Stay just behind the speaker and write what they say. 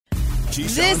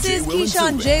This is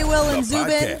Keyshawn, J. Will, and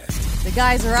Zubin. The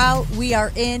guys are out. We are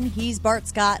in. He's Bart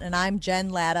Scott, and I'm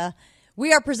Jen Lada.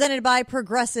 We are presented by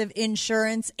Progressive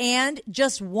Insurance, and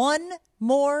just one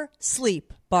more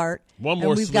sleep, Bart. One more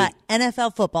and we've sleep. got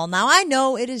NFL football. Now, I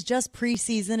know it is just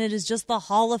preseason. It is just the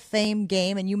Hall of Fame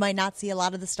game, and you might not see a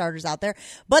lot of the starters out there.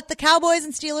 But the Cowboys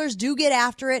and Steelers do get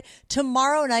after it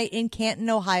tomorrow night in Canton,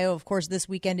 Ohio. Of course, this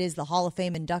weekend is the Hall of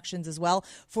Fame inductions as well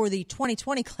for the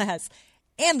 2020 class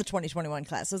and the 2021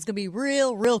 class. So it's going to be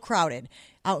real crowded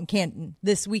out in Canton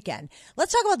this weekend.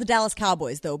 Let's talk about the Dallas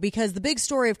Cowboys, though, because the big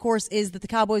story, of course, is that the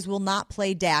Cowboys will not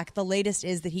play Dak. The latest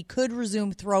is that he could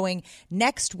resume throwing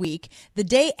next week. The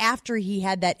day after he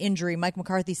had that injury, Mike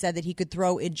McCarthy said that he could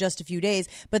throw in just a few days,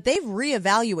 but they've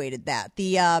reevaluated that.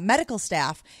 The medical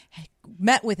staff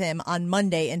met with him on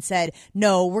Monday and said,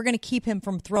 no, we're going to keep him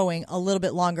from throwing a little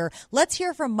bit longer. Let's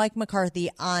hear from Mike McCarthy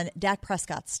on Dak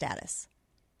Prescott's status.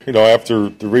 You know, after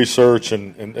the research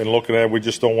and looking at it, we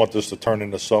just don't want this to turn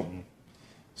into something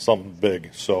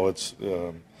big. So it's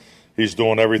he's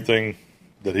doing everything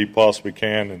that he possibly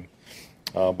can, and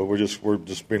but we're just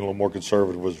being a little more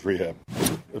conservative with his rehab.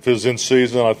 If it was in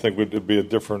season, I think it'd be a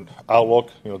different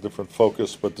outlook, different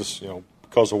focus. But this,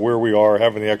 because of where we are,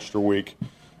 having the extra week,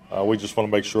 we just want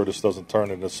to make sure this doesn't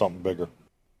turn into something bigger.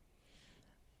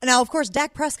 Now, of course,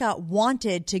 Dak Prescott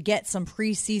wanted to get some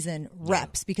preseason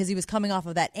reps because he was coming off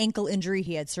of that ankle injury.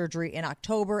 He had surgery in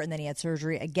October, and then he had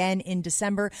surgery again in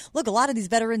December. Look, a lot of these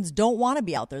veterans don't want to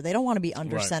be out there. They don't want to be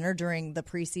under center during the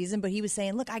preseason. But he was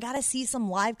saying, look, I got to see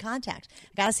some live contact.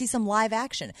 I got to see some live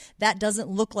action. That doesn't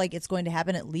look like it's going to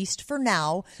happen, at least for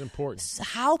now. It's important.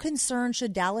 How concerned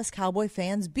should Dallas Cowboy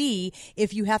fans be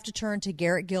if you have to turn to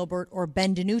Garrett Gilbert or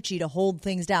Ben DiNucci to hold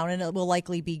things down? And it will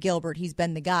likely be Gilbert. He's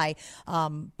been the guy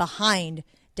behind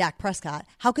Dak Prescott.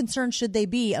 How concerned should they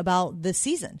be about this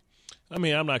season? I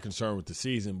mean, I'm not concerned with the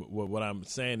season, but what I'm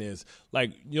saying is,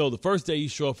 the first day you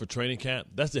show up for training camp,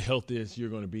 that's the healthiest you're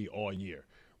going to be all year,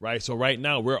 right? So right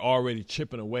now we're already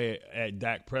chipping away at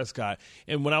Dak Prescott.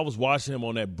 And when I was watching him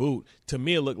on that boot, to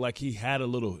me it looked like he had a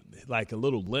little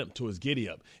limp to his giddy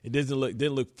up. It didn't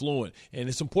look fluent. And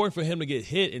it's important for him to get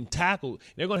hit and tackled.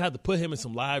 They're going to have to put him in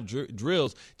some live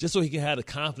drills just so he can have the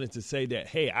confidence to say that,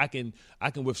 hey, I can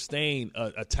withstand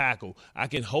a tackle. I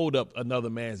can hold up another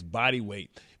man's body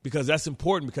weight. Because that's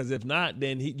important, because if not,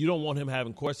 then you don't want him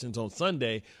having questions on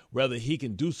Sunday whether he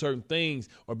can do certain things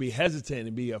or be hesitant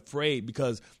and be afraid,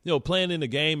 because, playing in the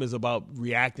game is about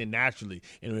reacting naturally.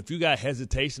 And if you got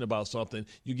hesitation about something,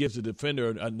 you give the defender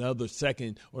another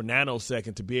second or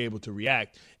nanosecond to be able to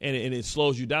react, and it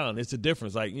slows you down. It's a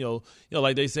difference. Like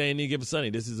they say in any given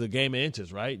Sunday, this is a game of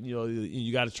inches, right?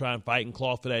 You got to try and fight and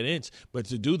claw for that inch. But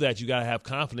to do that, you got to have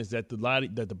confidence that the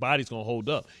body's going to hold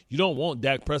up. You don't want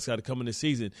Dak Prescott to come in this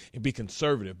season and be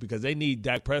conservative, because they need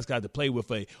Dak Prescott to play with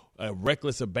a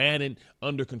reckless abandon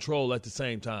under control at the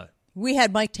same time. We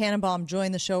had Mike Tannenbaum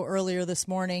join the show earlier this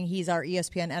morning. He's our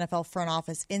ESPN NFL front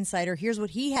office insider. Here's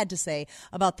what he had to say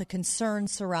about the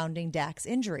concerns surrounding Dak's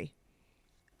injury.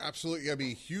 Absolutely. I'd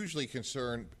be hugely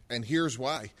concerned, and here's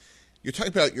why. You're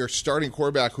talking about your starting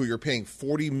quarterback who you're paying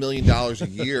 $40 million a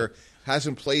year,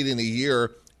 hasn't played in a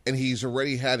year, and he's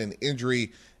already had an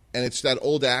injury. And it's that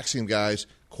old axiom, guys.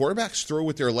 Quarterbacks throw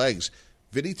with their legs.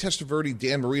 Vinny Testaverde,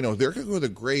 Dan Marino, they're going to go to the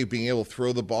grave being able to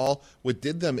throw the ball. What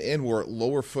did them in were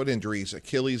lower foot injuries,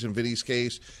 Achilles in Vinny's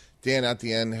case. Dan at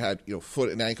the end had foot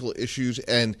and ankle issues.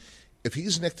 And if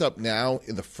he's nicked up now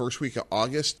in the first week of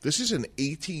August, this is an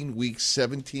 18-week,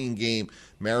 17-game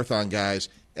marathon, guys.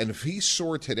 And if he's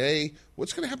sore today,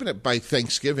 what's going to happen by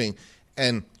Thanksgiving?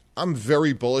 And I'm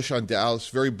very bullish on Dallas,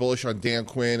 very bullish on Dan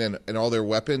Quinn and all their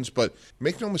weapons, but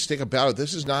make no mistake about it,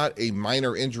 this is not a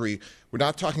minor injury. We're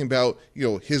not talking about,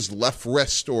 his left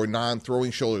wrist or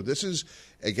non-throwing shoulder. This is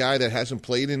a guy that hasn't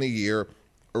played in a year,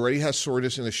 already has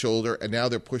soreness in the shoulder, and now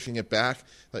they're pushing it back.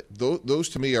 Those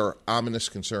to me are ominous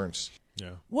concerns.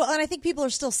 Yeah. Well, and I think people are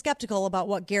still skeptical about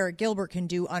what Garrett Gilbert can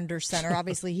do under center.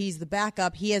 Obviously, he's the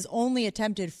backup. He has only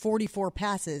attempted 44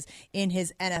 passes in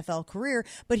his NFL career.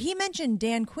 But he mentioned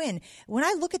Dan Quinn. When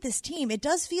I look at this team, it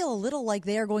does feel a little like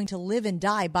they are going to live and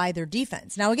die by their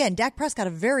defense. Now, again, Dak Prescott, a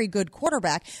very good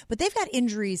quarterback, but they've got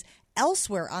injuries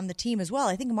elsewhere on the team as well.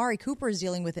 I think Amari Cooper is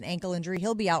dealing with an ankle injury.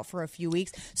 He'll be out for a few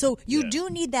weeks. So you do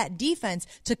need that defense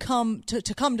to come to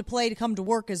play, to come to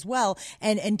work as well.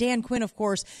 And Dan Quinn, of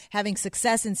course, having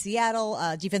success in Seattle,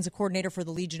 defensive coordinator for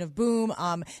the Legion of Boom.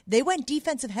 They went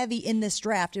defensive heavy in this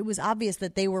draft. It was obvious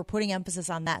that they were putting emphasis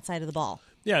on that side of the ball.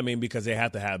 Yeah, I mean, because they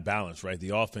have to have balance, right?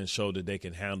 The offense showed that they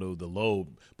can handle the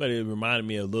load, but it reminded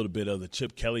me a little bit of the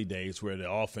Chip Kelly days where the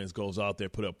offense goes out there,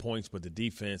 put up points, but the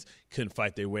defense couldn't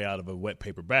fight their way out of a wet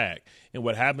paper bag. And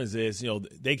what happens is,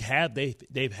 they've had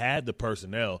the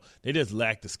personnel. They just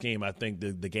lack the scheme. I think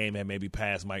the game had maybe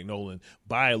passed Mike Nolan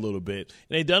by a little bit.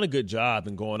 And they've done a good job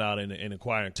in going out and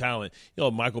acquiring talent.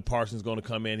 Michael Parsons is going to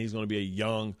come in. He's going to be a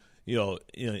young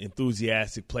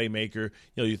enthusiastic playmaker.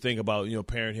 You think about,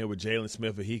 pairing him with Jalen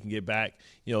Smith if he can get back.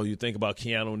 You think about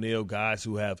Keanu O'Neal, guys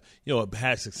who have,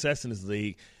 had success in this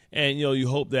league. And, you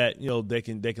hope that,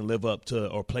 they can live up to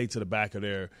or play to the back of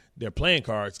their playing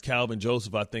cards. Calvin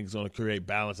Joseph, I think, is going to create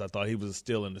balance. I thought he was a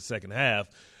steal in the second half.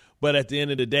 But at the end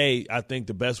of the day, I think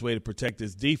the best way to protect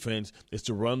this defense is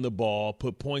to run the ball,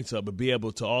 put points up, but be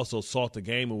able to also salt the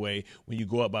game away when you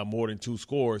go up by more than 2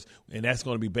 scores, and that's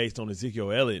going to be based on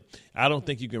Ezekiel Elliott. I don't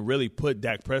think you can really put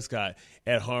Dak Prescott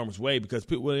at harm's way because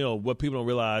what people don't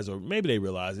realize, or maybe they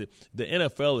realize it, the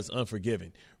NFL is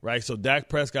unforgiving, right? So Dak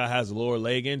Prescott has a lower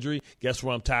leg injury. Guess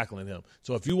where I'm tackling him?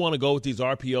 So if you want to go with these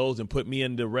RPOs and put me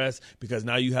in the rest because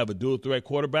now you have a dual-threat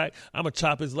quarterback, I'm going to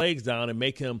chop his legs down and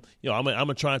make him, I'm going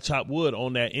to try and chop wood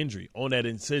on that injury, on that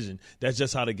incision. That's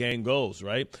just how the game goes,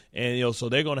 right? And, so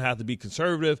they're going to have to be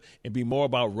conservative and be more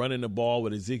about running the ball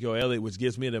with Ezekiel Elliott, which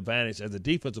gives me an advantage as a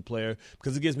defensive player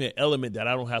because it gives me an element that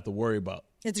I don't have to worry about.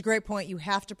 It's a great point. You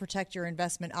have to protect your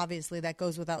investment. Obviously, that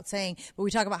goes without saying. But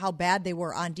we talk about how bad they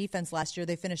were on defense last year.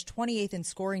 They finished 28th in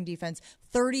scoring defense,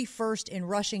 31st in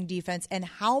rushing defense. And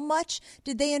how much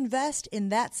did they invest in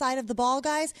that side of the ball,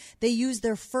 guys? They used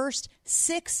their first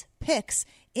 6 picks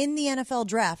in the NFL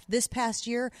draft this past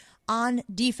year on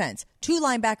defense. 2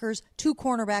 linebackers, 2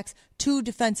 cornerbacks, 2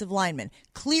 defensive linemen.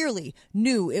 Clearly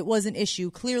knew it was an issue,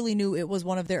 clearly knew it was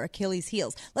one of their Achilles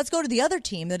heels. Let's go to the other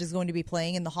team that is going to be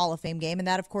playing in the Hall of Fame game, and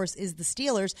that, of course, is the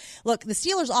Steelers. Look, the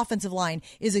Steelers' offensive line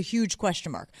is a huge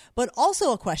question mark, but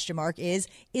also a question mark is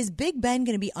Big Ben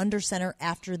going to be under center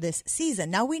after this season?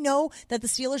 Now, we know that the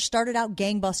Steelers started out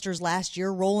gangbusters last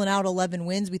year, rolling out 11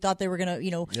 wins. We thought they were going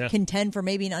to, contend for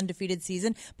maybe an undefeated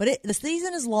season, but the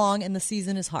season is long and the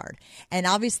season is hard, and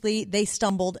obviously they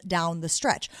stumbled down the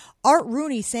stretch. Art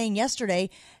Rooney saying yesterday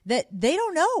that they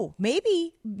don't know.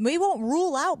 Maybe we won't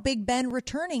rule out Big Ben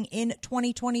returning in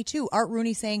 2022. Art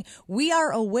Rooney saying, we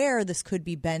are aware this could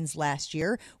be Ben's last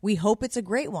year. We hope it's a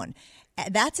great one.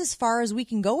 That's as far as we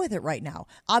can go with it right now.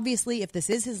 Obviously, if this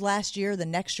is his last year, the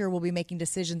next year we'll be making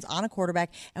decisions on a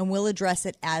quarterback, and we'll address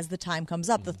it as the time comes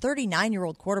up. The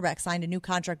 39-year-old quarterback signed a new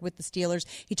contract with the Steelers.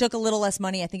 He took a little less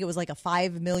money. I think it was like a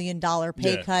 $5 million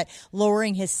pay cut,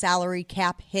 lowering his salary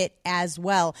cap hit as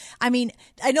well. I mean,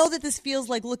 I know that this feels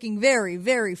like looking very,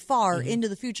 very far into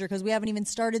the future because we haven't even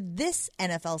started this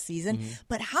NFL season,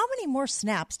 but how many more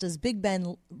snaps does Big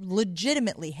Ben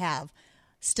legitimately have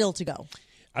still to go?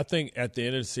 I think at the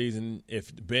end of the season, if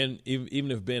Ben,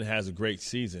 even if Ben has a great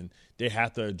season, they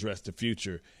have to address the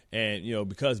future. And,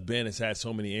 because Ben has had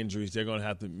so many injuries, they're going to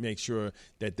have to make sure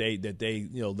that they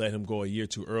let him go a year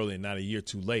too early and not a year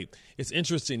too late. It's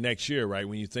interesting next year, right,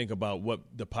 when you think about what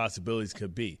the possibilities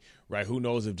could be, right? Who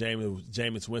knows if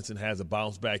Jameis Winston has a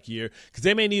bounce-back year? Because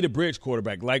they may need a bridge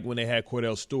quarterback, like when they had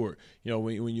Cordell Stewart.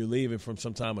 When you're leaving from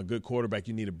sometime a good quarterback,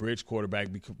 you need a bridge quarterback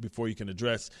before you can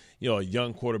address, a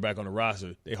young quarterback on the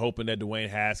roster. They're hoping that Dwayne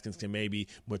Haskins can maybe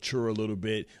mature a little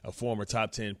bit, a former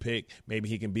top 10 pick. Maybe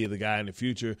he can be the guy in the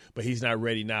future, but he's not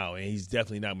ready now, and he's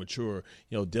definitely not mature,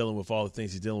 dealing with all the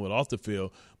things he's dealing with off the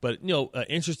field. But, an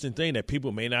interesting thing that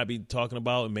people may not be talking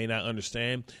about and may not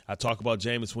understand, I talk about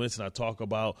Jameis Winston, I talk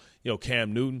about,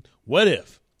 Cam Newton. What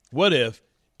if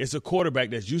it's a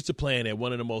quarterback that's used to playing at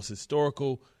one of the most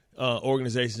historical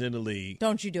organizations in the league.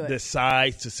 Don't you do it.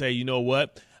 Decides to say, you know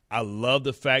what? I love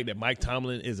the fact that Mike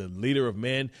Tomlin is a leader of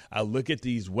men. I look at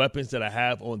these weapons that I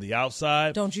have on the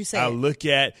outside. Don't you say I it. look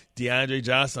at DeAndre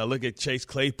Johnson. I look at Chase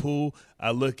Claypool.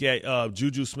 I look at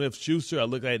Juju Smith-Schuster. I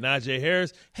look at Najee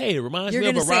Harris. Hey, it reminds me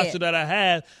of a roster that I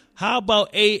had. How about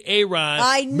Aaron,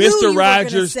 Mr.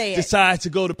 Rogers decides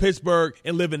to go to Pittsburgh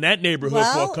and live in that neighborhood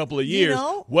for a couple of years,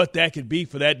 what that could be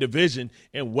for that division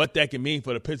and what that can mean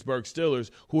for the Pittsburgh Steelers,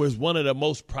 who is one of the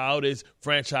most proudest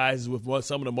franchises with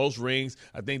some of the most rings.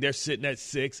 I think they're sitting at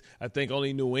 6. I think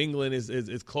only New England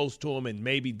is close to them, and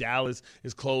maybe Dallas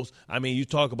is close. I mean, you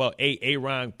talk about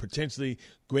Aaron potentially –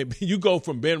 you go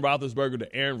from Ben Roethlisberger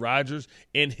to Aaron Rodgers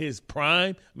in his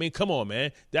prime. I mean, come on,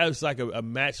 man. That was like a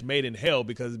match made in hell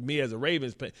because me as a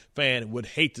Ravens fan would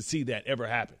hate to see that ever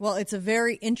happen. Well, it's a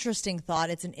very interesting thought.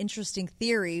 It's an interesting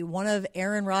theory. One of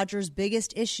Aaron Rodgers'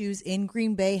 biggest issues in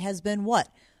Green Bay has been what?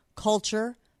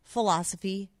 Culture,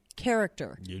 philosophy,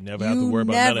 character. You never have to worry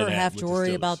about none of that. You never have to worry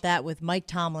Steelers. about that with Mike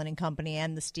Tomlin and company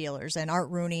and the Steelers and Art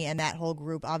Rooney and that whole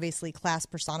group. Obviously, class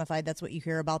personified. That's what you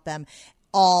hear about them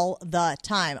all the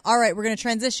time. All right, we're going to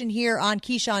transition here on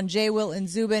Keyshawn, J. Will, and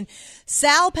Zubin.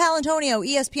 Sal Paolantonio,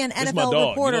 ESPN This is NFL my dog.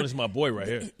 reporter. You know, this is my boy right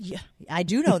here. Yeah, I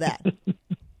do know that.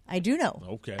 I do know.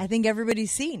 Okay. I think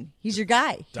everybody's seen. He's your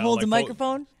guy. Down Hold like the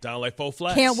microphone. Down like 4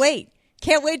 flats. Can't wait.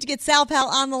 Can't wait to get Sal Pal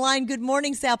on the line. Good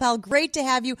morning, Sal Pal. Great to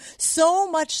have you.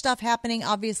 So much stuff happening,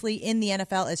 obviously, in the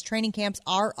NFL as training camps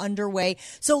are underway.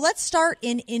 So let's start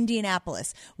in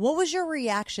Indianapolis. What was your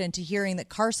reaction to hearing that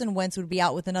Carson Wentz would be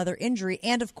out with another injury?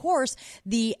 And, of course,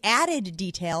 the added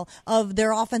detail of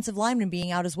their offensive lineman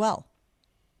being out as well.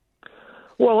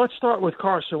 Well, let's start with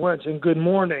Carson Wentz, and good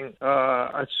morning.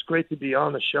 It's great to be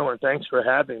on the show, and thanks for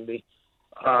having me.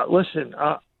 Listen,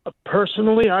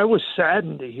 personally, I was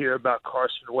saddened to hear about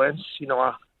Carson Wentz. You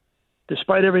know,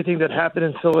 despite everything that happened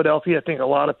in Philadelphia, I think a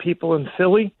lot of people in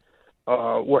Philly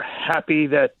were happy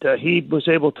that he was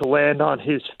able to land on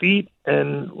his feet.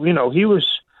 And, you know, he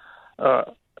was,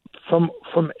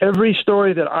 from every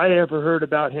story that I ever heard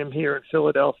about him here in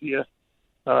Philadelphia,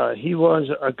 he was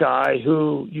a guy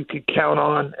who you could count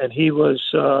on, and he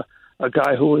was a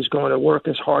guy who was going to work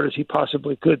as hard as he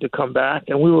possibly could to come back,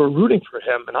 and we were rooting for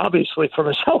him. And obviously, from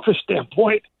a selfish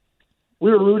standpoint,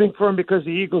 we were rooting for him because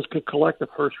the Eagles could collect a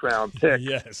first-round pick.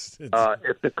 Yes.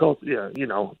 If the Colts, you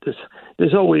know,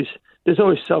 there's always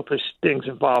selfish things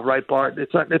involved, right, Bart?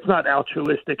 It's not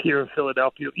altruistic here in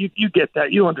Philadelphia. You get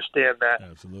that. You understand that.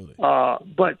 Absolutely.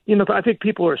 But you know, I think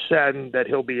people are saddened that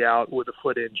he'll be out with a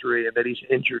foot injury and that he's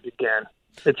injured again.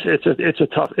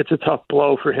 It's a tough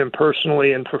blow for him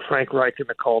personally and for Frank Reich and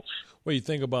the Colts. Well, you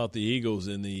think about the Eagles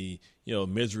and the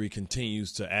misery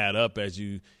continues to add up as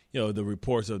the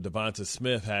reports of Devonta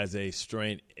Smith has a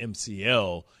strained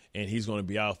MCL and he's going to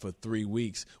be out for 3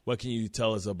 weeks. What can you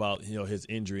tell us about his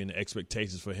injury and the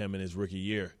expectations for him in his rookie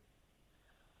year?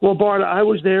 Well, Bart, I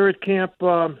was there at camp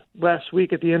last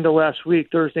week, at the end of last week,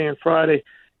 Thursday and Friday.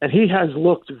 And he has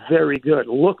looked very good,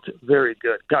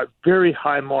 got very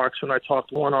high marks when I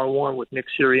talked one-on-one with Nick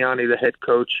Sirianni, the head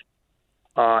coach.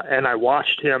 And I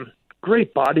watched him.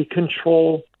 Great body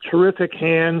control, terrific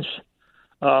hands.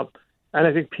 And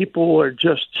I think people are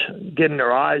just getting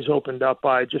their eyes opened up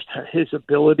by just his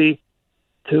ability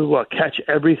to catch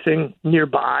everything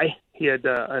nearby. He had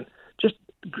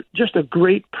just a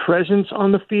great presence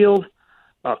on the field,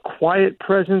 a quiet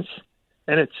presence,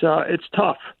 and it's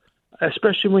tough,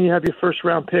 especially when you have your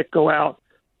first-round pick go out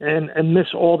and miss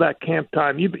all that camp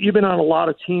time. You've been on a lot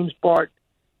of teams, Bart,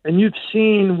 and you've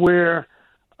seen where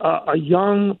a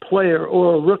young player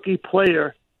or a rookie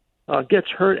player gets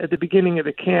hurt at the beginning of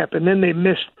the camp, and then they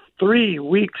miss 3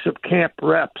 weeks of camp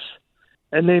reps,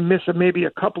 and they miss maybe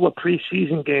a couple of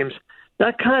preseason games.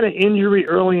 That kind of injury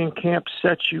early in camp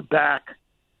sets you back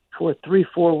for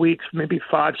 3-4 weeks, maybe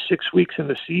 5-6 weeks in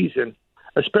the season,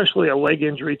 especially a leg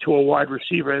injury to a wide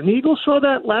receiver. And the Eagles saw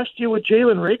that last year with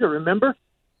Jalen Reagor, remember?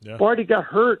 Yeah. Barty got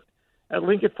hurt at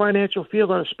Lincoln Financial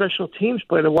Field on a special teams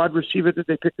play, the wide receiver that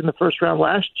they picked in the first round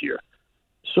last year.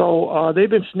 So they've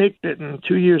been snake-bitten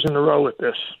 2 years in a row with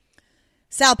this.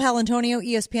 Sal Paolantonio,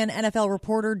 ESPN NFL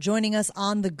reporter, joining us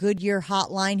on the Goodyear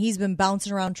Hotline. He's been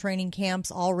bouncing around training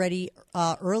camps already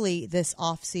early this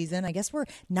offseason. I guess we're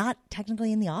not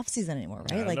technically in the offseason anymore,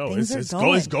 right? Things are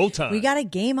going. It's go time. We got a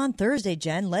game on Thursday,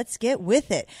 Jen. Let's get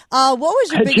with it. What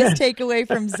was your biggest takeaway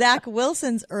from Zack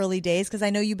Wilson's early days? Because I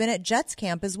know you've been at Jets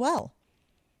camp as well.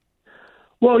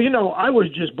 Well, I was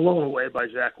just blown away by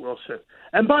Zack Wilson.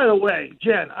 And by the way,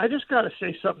 Jen, I just got to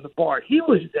say something to Bart. He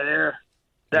was there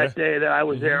that day that I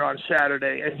was there on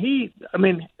Saturday.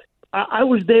 And I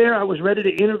was there. I was ready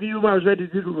to interview him. I was ready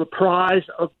to do the reprise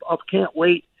of Can't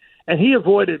Wait. And he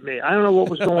avoided me. I don't know what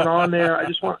was going on there. I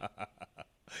just want.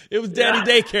 It was Daddy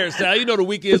Daycare, Sal. You know the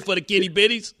weekends for the kitty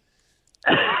bitties.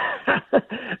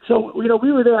 So,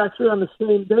 we were there actually on the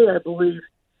same day, I believe.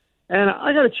 And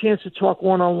I got a chance to talk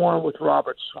one-on-one with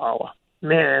Robert Saleh.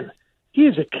 Man,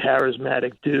 he's a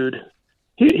charismatic dude.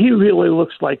 He really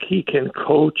looks like he can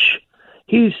coach.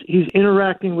 He's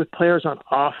interacting with players on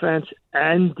offense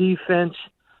and defense,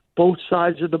 both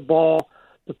sides of the ball.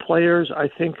 The players, I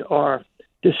think, are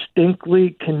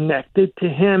distinctly connected to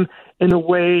him in a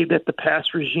way that the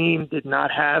past regime did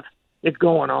not have it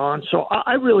going on. So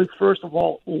I really, first of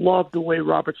all, love the way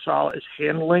Robert Saleh is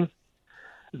handling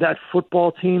that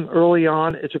football team early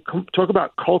on. It's talk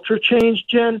about culture change,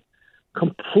 Jen.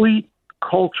 Complete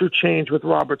culture change with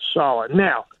Robert Saleh.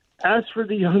 Now, as for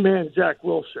the young man, Zack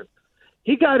Wilson,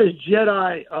 he got his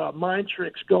Jedi mind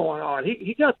tricks going on.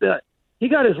 He got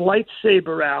his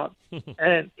lightsaber out,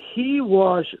 and he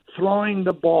was throwing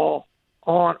the ball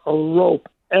on a rope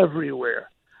everywhere.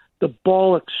 The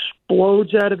ball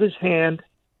explodes out of his hand.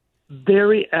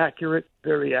 Very accurate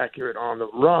on the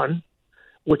run,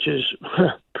 which is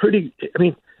pretty. I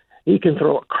mean, he can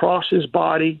throw across his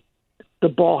body. The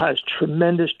ball has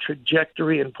tremendous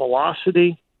trajectory and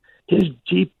velocity. His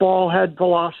deep ball had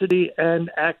velocity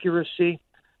and accuracy.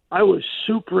 I was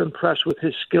super impressed with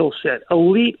his skill set.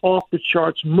 Elite off the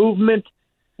charts movement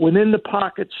within the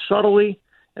pocket subtly,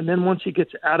 and then once he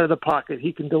gets out of the pocket,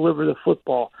 he can deliver the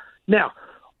football. Now,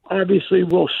 obviously,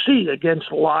 we'll see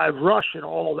against live rush and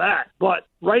all that. But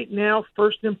right now,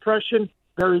 first impression,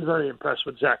 very, very impressed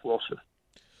with Zack Wilson.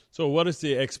 So what is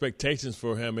the expectations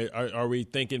for him? Are we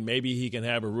thinking maybe he can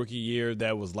have a rookie year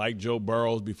that was like Joe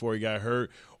Burrow's before he got hurt,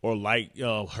 or like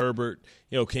Herbert?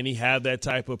 Can he have that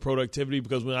type of productivity?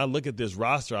 Because when I look at this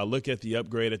roster, I look at the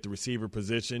upgrade at the receiver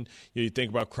position. You think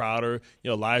about Crowder,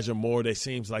 Elijah Moore. They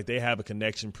seems like they have a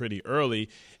connection pretty early.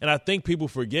 And I think people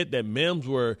forget that Mims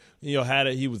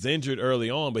he was injured early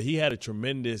on, but he had a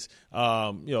tremendous,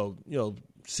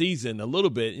 season a little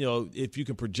bit, if you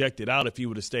can project it out, if he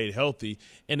would have stayed healthy.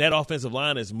 And that offensive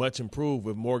line is much improved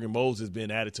with Morgan Moses being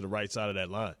added to the right side of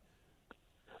that line.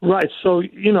 Right. So,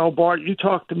 Bart, you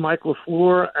talked to Mike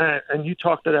LaFleur and you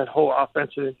talked to that whole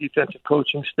offensive and defensive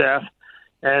coaching staff.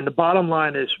 And the bottom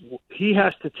line is he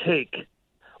has to take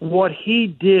what he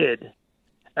did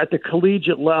at the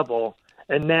collegiate level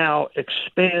and now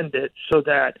expand it so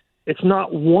that it's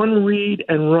not one read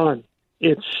and run.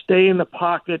 It's stay in the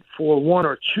pocket for one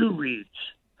or two reads.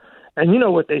 And you know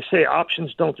what they say,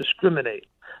 options don't discriminate.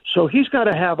 So he's got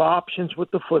to have options with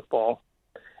the football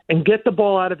and get the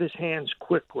ball out of his hands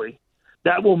quickly.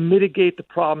 That will mitigate the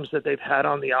problems that they've had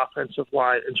on the offensive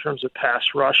line in terms of pass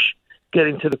rush,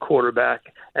 getting to the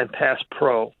quarterback, and pass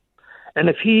pro. And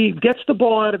if he gets the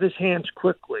ball out of his hands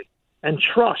quickly and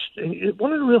trust, and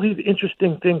one of the really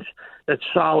interesting things that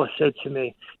Sal said to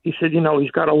me, he said,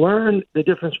 he's got to learn the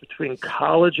difference between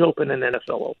college open and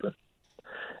NFL open.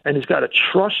 And he's got to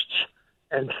trust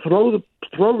and throw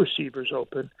receivers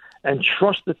open and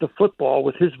trust that the football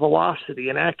with his velocity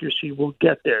and accuracy will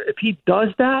get there. If he does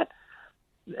that,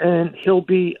 and he'll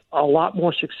be a lot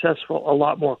more successful a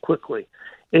lot more quickly.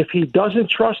 If he doesn't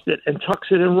trust it and tucks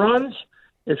it and runs,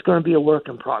 it's going to be a work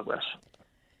in progress.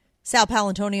 Sal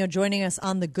Paolantonio joining us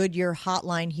on the Goodyear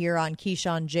hotline here on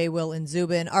Keyshawn, J. Will, and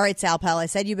Zubin. All right, Sal Pal, I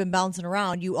said you've been bouncing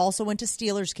around. You also went to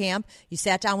Steelers camp. You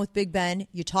sat down with Big Ben.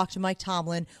 You talked to Mike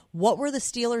Tomlin. What were the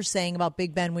Steelers saying about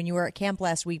Big Ben when you were at camp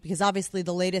last week? Because obviously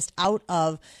the latest out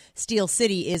of Steel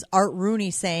City is Art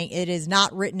Rooney saying it is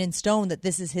not written in stone that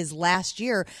this is his last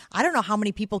year. I don't know how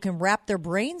many people can wrap their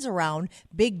brains around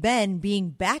Big Ben being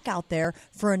back out there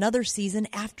for another season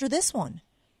after this one.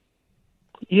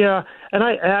 Yeah, and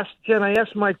I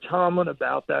asked Mike Tomlin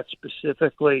about that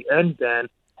specifically, and Ben,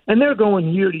 and they're going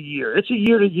year to year. It's a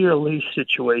year-to-year lease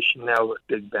situation now with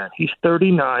Big Ben. He's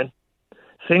 39.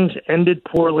 Things ended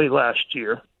poorly last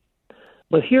year.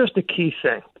 But here's the key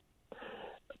thing.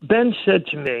 Ben said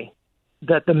to me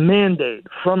that the mandate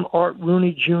from Art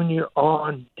Rooney Jr.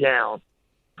 on down,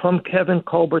 from Kevin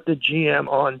Colbert, the GM,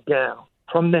 on down,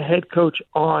 from the head coach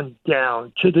on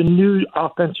down to the new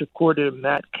offensive coordinator,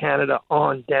 Matt Canada,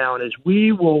 on down, is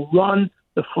we will run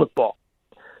the football.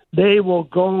 They will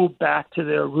go back to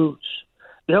their roots.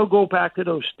 They'll go back to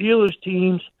those Steelers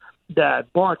teams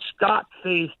that Bart Scott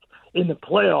faced in the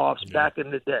playoffs back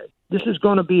in the day. This is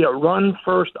going to be a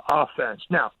run-first offense.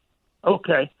 Now,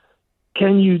 okay,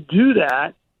 can you do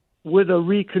that with a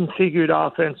reconfigured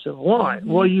offensive line?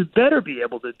 Well, you better be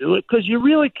able to do it because you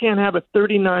really can't have a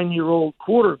 39-year-old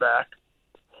quarterback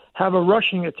have a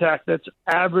rushing attack that's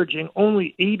averaging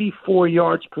only 84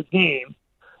 yards per game,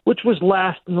 which was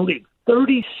last in the league.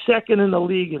 32nd in the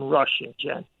league in rushing,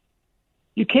 Jen.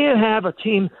 You can't have a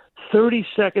team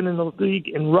 32nd in the league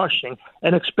in rushing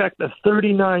and expect a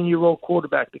 39-year-old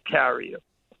quarterback to carry you.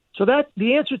 So that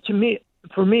the answer to me,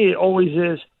 for me, it always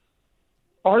is,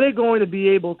 are they going to be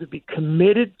able to be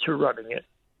committed to running it?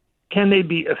 Can they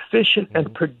be efficient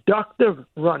and productive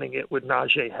running it with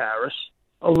Najee Harris,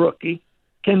 a rookie?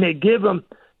 Can they give him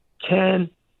 10,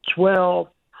 12,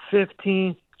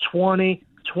 15, 20,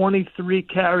 23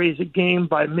 carries a game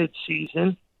by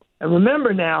midseason? And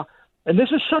remember now, and this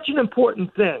is such an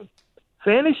important thing,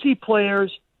 fantasy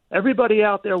players, everybody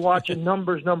out there watching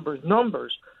numbers.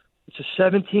 It's a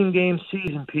 17-game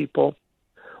season, people.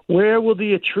 Where will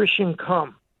the attrition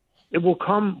come? It will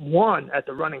come, one, at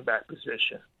the running back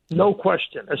position. No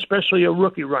question, especially a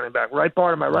rookie running back. Right,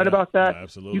 Bart? Am I right about that?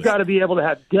 Absolutely. You got to be able to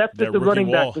have depth That at the rookie running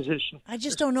wall. back position. I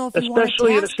just don't know if you want to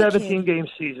Especially in a task a kid. 17-game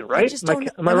season, right?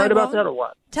 Am I am right about wrong? that or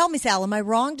what? Tell me, Sal, am I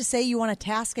wrong to say you want to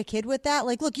task a kid with that?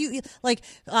 Like, look,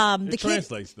 the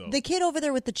translates, though. the kid over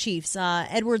there with the Chiefs,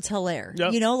 Edwards-Helaire,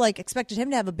 Yep. expected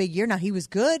him to have a big year. Now, he was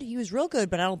good. He was real good,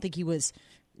 but I don't think he was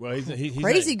Well, he's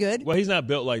crazy not, good. Well, he's not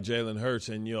built like Jalen Hurts,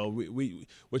 and we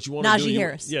what you want to do. Najee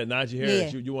Harris. Najee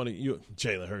Harris. Yeah. You want to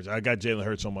Jalen Hurts. I got Jalen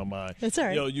Hurts on my mind. That's all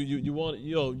right. You want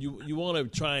to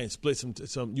try and split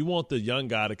some. You want the young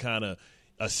guy to kind of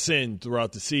ascend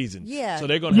throughout the season. Yeah. So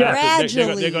they're going to have to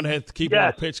Gradually. they're going to have to keep him on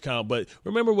a pitch count. But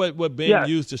remember what Ben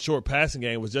used the short passing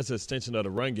game was just an extension of the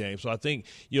run game. So I think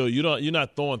you're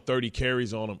not throwing 30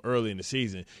 carries on him early in the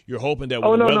season. You're hoping that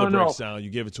when the weather breaks down, you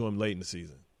give it to him late in the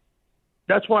season.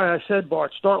 That's why I said,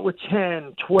 Bart, start with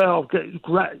 10, 12.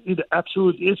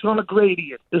 Absolutely. It's on a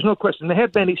gradient. There's no question. They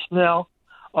have Benny Snell,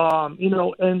 they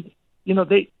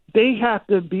have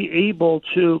to be able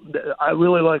to – I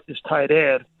really like this tight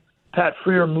end, Pat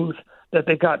Freiermuth, that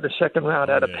they got in the second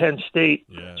round out of Penn State.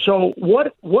 Yeah. So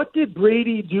what did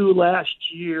Brady do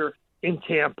last year in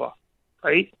Tampa,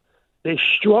 right? They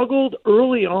struggled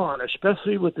early on,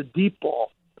 especially with the deep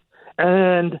ball.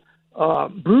 And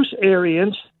Bruce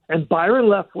Arians – and Byron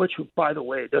Leftwich, who, by the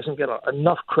way, doesn't get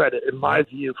enough credit, in my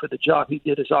view, for the job he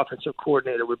did as offensive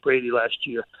coordinator with Brady last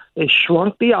year. They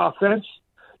shrunk the offense.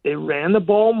 They ran the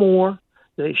ball more.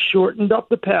 They shortened up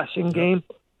the passing game.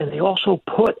 And they also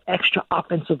put extra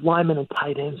offensive linemen and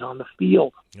tight ends on the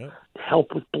field to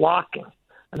help with blocking.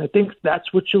 And I think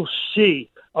that's what you'll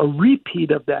see, a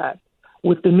repeat of that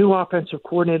with the new offensive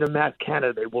coordinator, Matt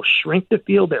Canada. They will shrink the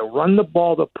field. They'll run the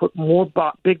ball. They'll put more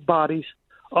big bodies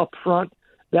up front.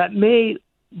 That may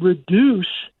reduce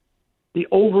the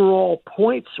overall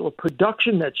points or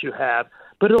production that you have,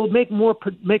 but it'll make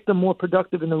them more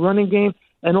productive in the running game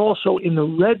and also in the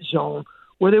red zone,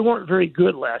 where they weren't very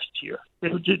good last year.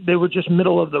 They were just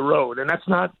middle of the road, and that's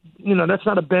not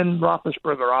a Ben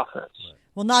Roethlisberger offense. Right.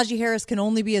 Well, Najee Harris can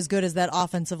only be as good as that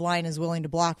offensive line is willing to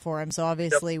block for him. So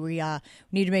obviously we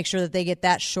need to make sure that they get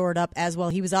that shored up as well.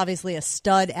 He was obviously a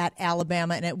stud at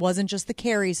Alabama, and it wasn't just the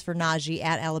carries for Najee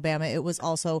at Alabama. It was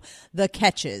also the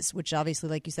catches, which obviously,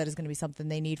 like you said, is going to be something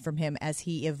they need from him as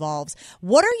he evolves.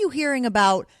 What are you hearing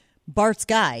about Bart's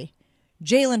guy,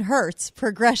 Jalen Hurts'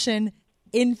 progression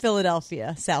in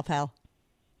Philadelphia, Sal Pal?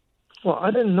 Well,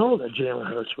 I didn't know that Jalen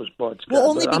Hurts was Bart's guy.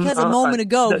 Well, only because a moment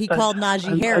ago he called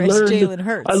Najee Harris Jalen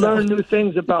Hurts. I learn new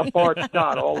things about Bart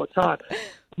Scott all the time.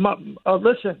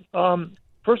 Listen,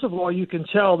 first of all, you can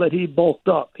tell that he bulked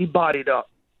up. He bodied up.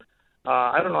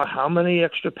 I don't know how many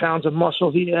extra pounds of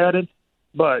muscle he added,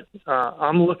 but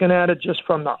I'm looking at it just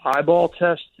from the eyeball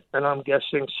test, and I'm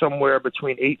guessing somewhere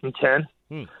between 8 and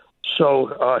 10.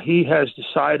 So he has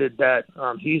decided that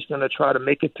he's going to try to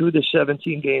make it through the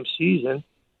 17-game season.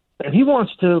 And he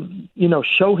wants to,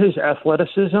 show his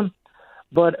athleticism,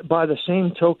 but by the same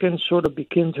token, sort of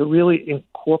begin to really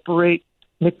incorporate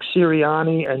Nick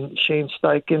Sirianni and Shane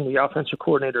Steichen, the offensive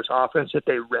coordinator's offense that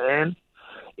they ran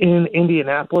in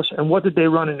Indianapolis. And what did they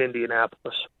run in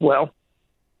Indianapolis? Well,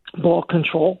 ball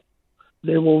control.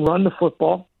 They will run the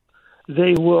football.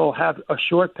 They will have a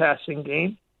short passing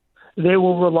game. They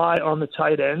will rely on the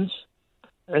tight ends.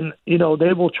 And,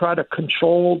 they will try to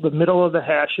control the middle of the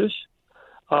hashes.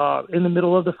 In the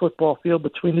middle of the football field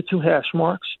between the two hash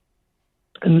marks.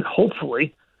 And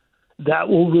hopefully that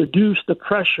will reduce the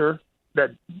pressure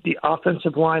that the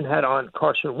offensive line had on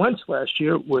Carson Wentz last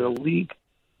year, where the league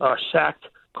sacked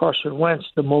Carson Wentz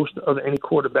the most of any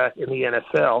quarterback in the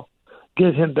NFL,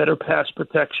 give him better pass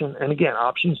protection. And again,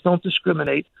 options don't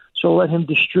discriminate, so let him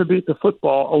distribute the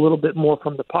football a little bit more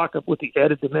from the pocket with the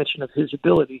added dimension of his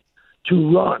ability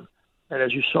to run. And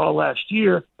as you saw last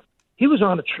year, he was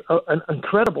on an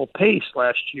incredible pace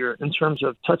last year in terms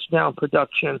of touchdown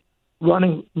production,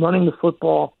 running the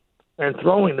football and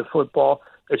throwing the football.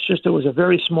 It's just it was a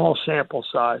very small sample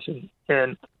size.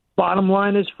 And bottom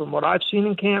line is, from what I've seen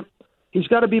in camp, he's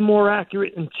got to be more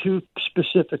accurate in two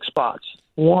specific spots.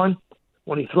 One,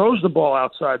 when he throws the ball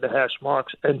outside the hash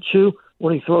marks, and two,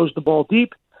 when he throws the ball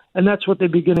deep. And that's what they're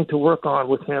beginning to work on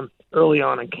with him early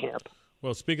on in camp.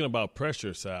 Well, speaking about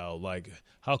pressure, Sal,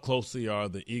 how closely are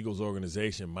the Eagles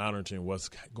organization monitoring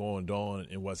what's going on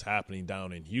and what's happening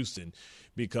down in Houston?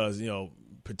 Because,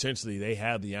 potentially they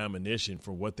have the ammunition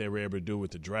for what they were able to do with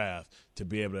the draft to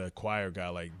be able to acquire a guy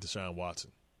like Deshaun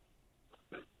Watson.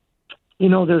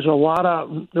 There are a lot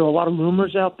of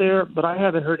rumors out there, but I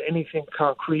haven't heard anything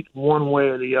concrete one way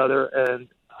or the other, and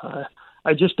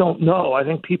I just don't know. I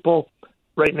think people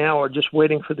right now are just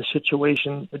waiting for the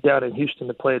situation down in Houston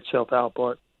to play itself out,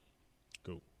 Bart.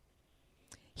 Cool.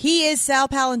 He is Sal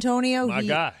Paolantonio. My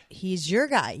guy. He's your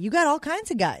guy. You got all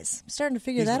kinds of guys. I'm starting to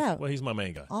figure that out. Well, he's my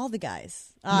main guy. All the guys.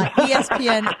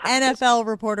 ESPN NFL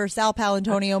reporter Sal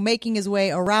Paolantonio making his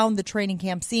way around the training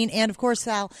camp scene. And, of course,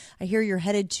 Sal, I hear you're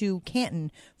headed to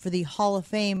Canton for the Hall of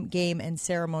Fame game and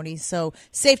ceremony. So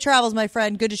safe travels, my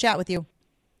friend. Good to chat with you.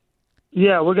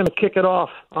 Yeah, we're going to kick it off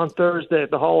on Thursday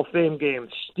at the Hall of Fame game,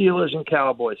 Steelers and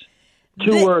Cowboys.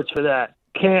 Two words for that.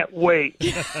 Can't wait.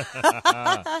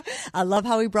 I love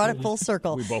how he brought it full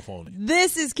circle. We both own it.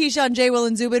 This is Keyshawn, J. Will,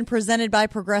 and Zubin, presented by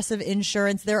Progressive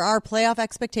Insurance. There are playoff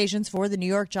expectations for the New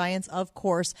York Giants, of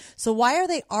course. So why are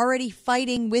they already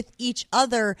fighting with each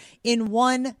other in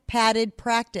one padded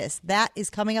practice? That is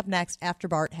coming up next after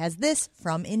Bart has this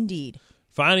from Indeed.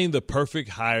 Finding the perfect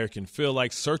hire can feel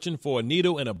like searching for a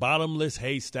needle in a bottomless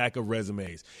haystack of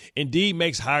resumes. Indeed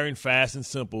makes hiring fast and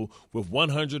simple with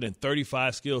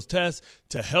 135 skills tests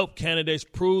to help candidates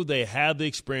prove they have the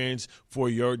experience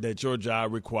that your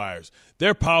job requires.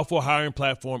 Their powerful hiring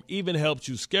platform even helps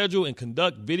you schedule and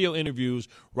conduct video interviews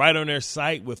right on their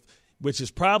site, which is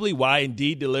probably why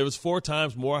Indeed delivers 4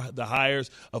 times more the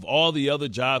hires of all the other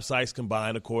job sites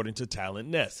combined, according to Talent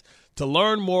Nest. To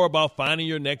learn more about finding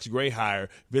your next great hire,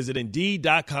 visit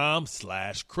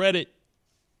Indeed.com/credit.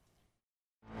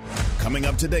 Coming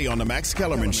up today on the Max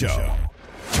Kellerman Show,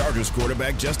 Chargers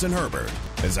quarterback Justin Herbert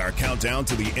as our countdown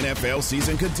to the NFL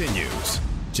season continues.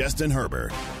 Justin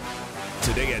Herbert.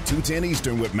 Today at 2:10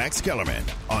 Eastern with Max Kellerman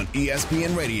on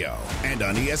ESPN Radio and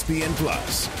on ESPN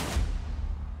Plus.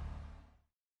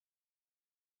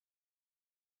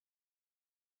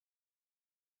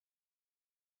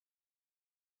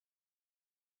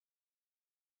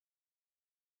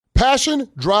 Passion,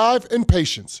 drive, and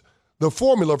patience. The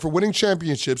formula for winning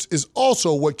championships is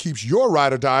also what keeps your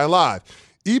ride or die alive.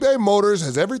 eBay Motors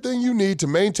has everything you need to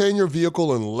maintain your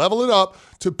vehicle and level it up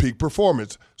to peak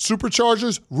performance.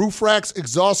 Superchargers, roof racks,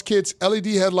 exhaust kits,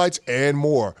 LED headlights, and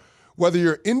more. Whether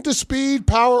you're into speed,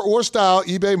 power, or style,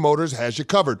 eBay Motors has you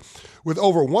covered. With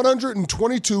over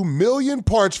 122 million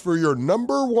parts for your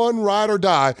number one ride or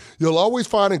die, you'll always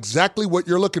find exactly what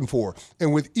you're looking for.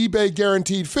 And with eBay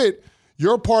Guaranteed Fit,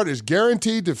 your part is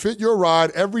guaranteed to fit your ride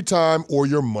every time or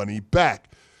your money back.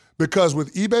 Because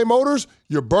with eBay Motors,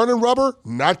 you're burning rubber,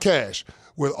 not cash.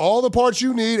 With all the parts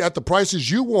you need at the prices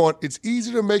you want, it's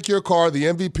easy to make your car the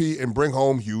MVP and bring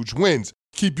home huge wins.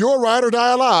 Keep your ride or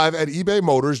die alive at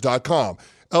ebaymotors.com.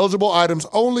 Eligible items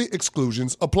only.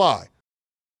 Exclusions apply.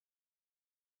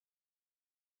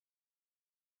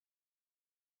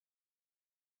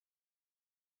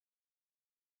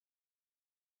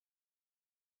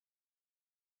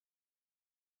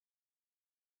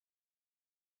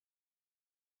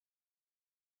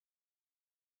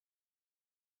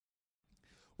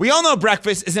 We all know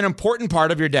breakfast is an important part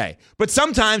of your day, but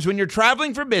sometimes when you're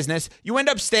traveling for business, you end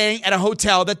up staying at a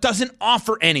hotel that doesn't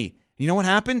offer any. You know what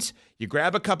happens? You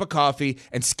grab a cup of coffee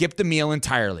and skip the meal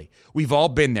entirely. We've all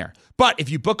been there. But if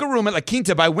you book a room at La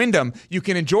Quinta by Wyndham, you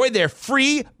can enjoy their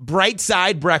free Bright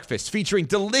Side breakfast featuring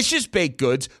delicious baked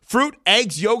goods, fruit,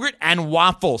 eggs, yogurt, and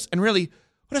waffles. And really,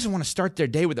 who doesn't want to start their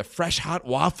day with a fresh hot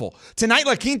waffle? Tonight,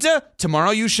 La Quinta, tomorrow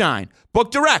you shine.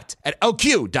 Book direct at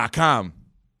LQ.com.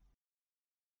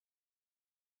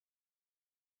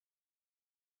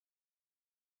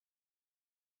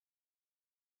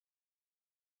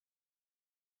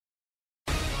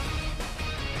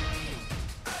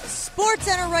 Sports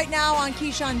Center right now on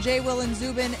Keyshawn, J. Will, and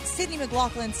Zubin. Sydney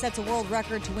McLaughlin sets a world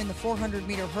record to win the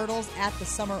 400-meter hurdles at the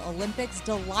Summer Olympics.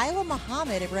 Delilah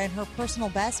Muhammad ran her personal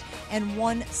best and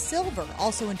won silver.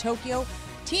 Also in Tokyo,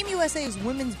 Team USA's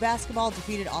women's basketball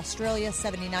defeated Australia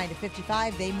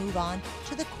 79-55. They move on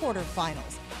to the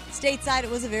quarterfinals. Stateside, it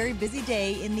was a very busy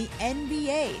day in the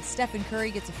NBA. Stephen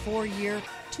Curry gets a 4-year,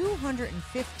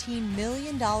 $215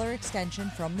 million extension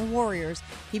from the Warriors.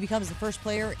 He becomes the first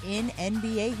player in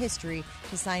NBA history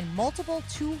to sign multiple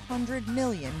 $200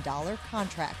 million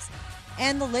contracts.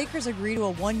 And the Lakers agree to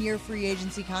a 1-year free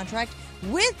agency contract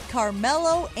with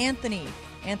Carmelo Anthony.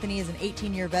 Anthony is an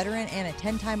 18-year veteran and a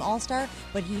 10-time All-Star,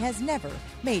 but he has never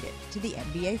made it to the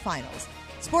NBA Finals.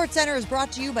 Sports Center is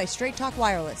brought to you by Straight Talk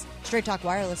Wireless. Straight Talk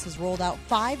Wireless has rolled out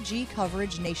 5G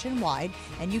coverage nationwide,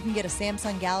 and you can get a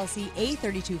Samsung Galaxy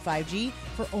A32 5G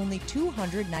for only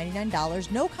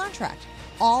 $299, no contract.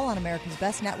 All on America's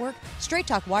best network. Straight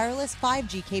Talk Wireless,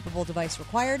 5G capable device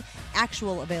required.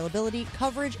 Actual availability,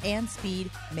 coverage, and speed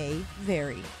may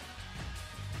vary.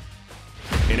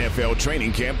 NFL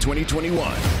Training Camp 2021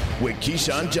 with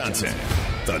Keyshawn Johnson,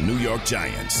 the New York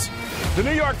Giants. The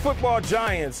New York Football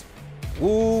Giants.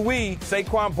 Woo-wee,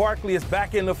 Saquon Barkley is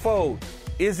back in the fold.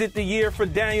 Is it the year for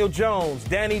Daniel Jones,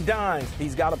 Danny Dimes?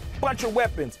 He's got a bunch of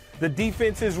weapons. The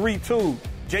defense is retooled.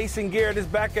 Jason Garrett is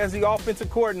back as the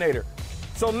offensive coordinator.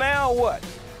 So now what?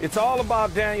 It's all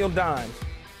about Daniel Dimes.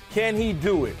 Can he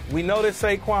do it? We know that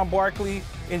Saquon Barkley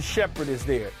and Shepard is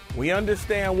there. We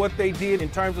understand what they did in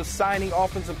terms of signing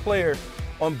offensive players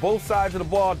on both sides of the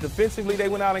ball. Defensively, they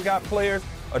went out and got players.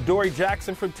 Adoree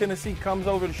Jackson from Tennessee comes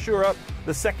over to shore up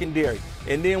the secondary.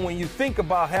 And then when you think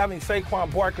about having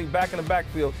Saquon Barkley back in the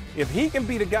backfield, if he can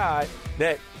be the guy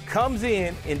that comes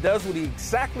in and does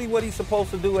exactly what he's supposed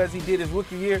to do as he did his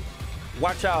rookie year,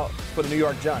 watch out for the New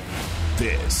York Giants.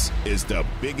 This is the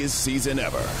biggest season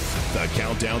ever. The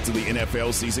countdown to the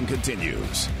NFL season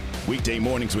continues. Weekday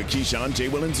mornings with Keyshawn, J.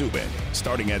 Will, and Zubin,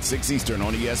 starting at 6 Eastern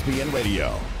on ESPN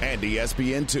Radio and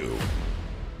ESPN2.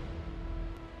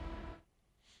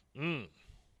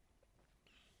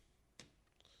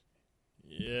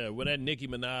 Yeah, when that Nicki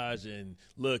Minaj and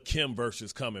Lil' Kim verse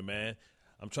is coming, man.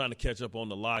 I'm trying to catch up on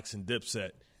the Locks and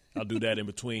Dipset. I'll do that in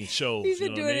between shows. He's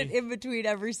been doing it in between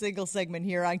every single segment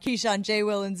here on Keyshawn, J.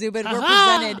 Will, and Zubin. We're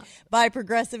presented by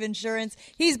Progressive Insurance.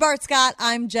 He's Bart Scott.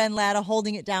 I'm Jen Latta,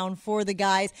 holding it down for the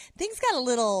guys. Things got a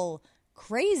little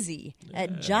crazy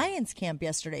at Giants camp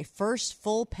yesterday. First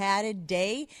full padded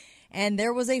day. And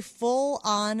there was a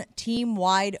full-on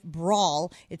team-wide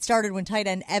brawl. It started when tight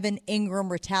end Evan Ingram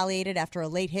retaliated after a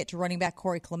late hit to running back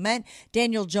Corey Clement.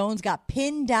 Daniel Jones got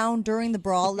pinned down during the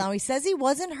brawl. Now, he says he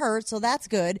wasn't hurt, so that's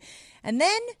good. And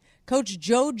then Coach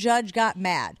Joe Judge got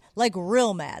mad, like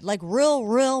real mad, like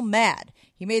real mad.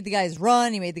 He made the guys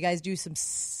run. He made the guys do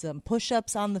some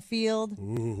push-ups on the field.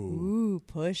 Ooh,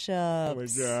 push-ups. Oh, my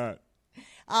God.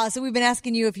 So we've been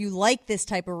asking you if you like this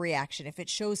type of reaction, if it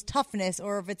shows toughness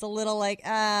or if it's a little like,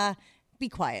 be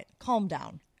quiet, calm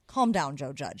down. Calm down,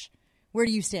 Joe Judge. Where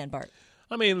do you stand, Bart?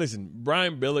 I mean, listen,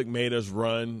 Brian Billick made us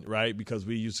run, right, because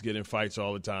we used to get in fights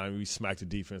all the time. We smacked the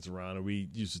defense around, and we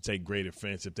used to take great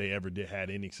offense if they ever had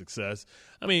any success.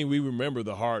 I mean, we remember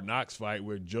the Hard Knocks fight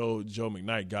where Joe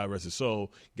McKnight, God rest his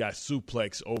soul, got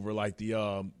suplexed over like the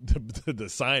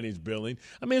signage building.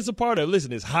 I mean, it's a part of it.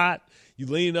 Listen, it's hot. You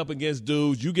leaning up against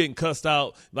dudes. You getting cussed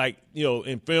out, like,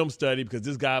 in film study because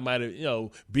this guy might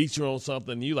have, beat you on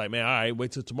something. And you like, man, all right,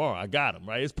 wait till tomorrow. I got him,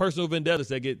 right? It's personal vendettas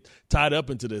that get tied up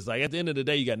into this. Like, at the end of the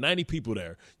day, you got 90 people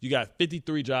there. You got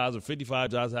 53 jobs or 55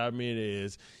 jobs, however many it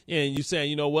is. And you're saying,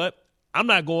 you know what? I'm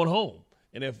not going home.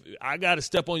 And if I got to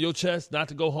step on your chest not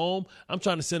to go home, I'm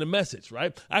trying to send a message,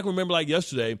 right? I can remember like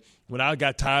yesterday when I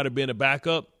got tired of being a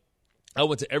backup, I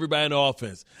went to everybody in the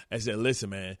offense and said, listen,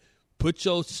 man, put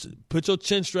your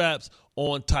chin straps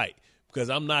on tight because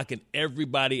I'm knocking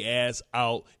everybody ass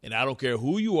out, and I don't care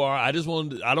who you are. I don't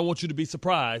want you to be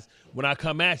surprised when I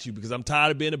come at you because I'm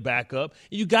tired of being a backup.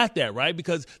 And you got that, right?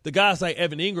 Because the guys like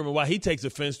Evan Ingram, and why he takes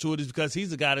offense to it is because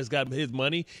he's a guy that's got his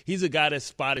money. He's a guy that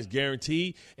spot is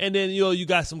guaranteed. And then, you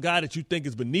got some guy that you think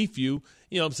is beneath you,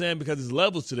 you know what I'm saying, because there's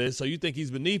levels to this. So you think he's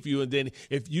beneath you, and then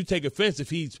if you take offense if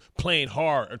he's playing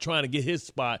hard or trying to get his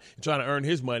spot and trying to earn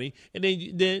his money, and then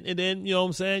you know what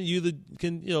I'm saying, you either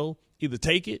can, either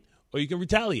take it or you can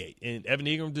retaliate. And Evan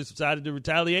Ingram just decided to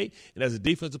retaliate. And as a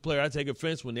defensive player, I take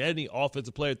offense when any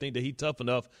offensive player think that he's tough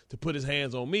enough to put his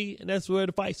hands on me, and that's where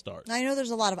the fight starts. I know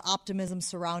there's a lot of optimism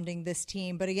surrounding this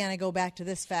team, but again, I go back to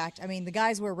this fact. I mean, the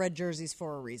guys wear red jerseys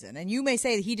for a reason. And you may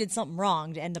say that he did something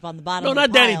wrong to end up on the bottom of the pile.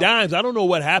 No, not Danny Dimes. I don't know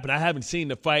what happened. I haven't seen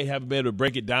the fight, haven't been able to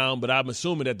break it down, but I'm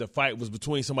assuming that the fight was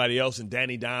between somebody else and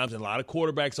Danny Dimes, and a lot of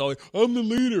quarterbacks always, I'm the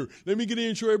leader. Let me get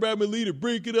in, show everybody I'm a leader.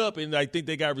 Break it up. And I think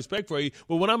they got respect for you.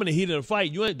 But when I'm in the heat of the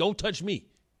fight, don't touch me.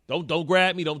 Don't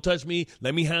grab me. Don't touch me.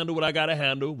 Let me handle what I got to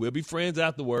handle. We'll be friends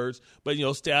afterwards. But,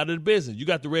 stay out of the business. You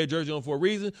got the red jersey on for a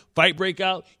reason. Fight break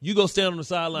out. You go stand on the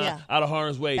sideline out of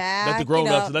harm's way. Let the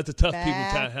grown-ups, let the tough people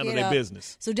handle their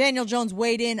business. So Daniel Jones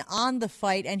weighed in on the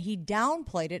fight, and he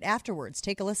downplayed it afterwards.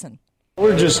 Take a listen.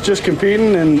 We're just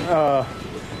competing, and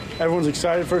everyone's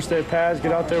excited. First day of pads.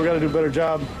 Get out there. We got to do a better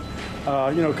job,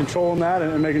 controlling that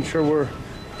and making sure we're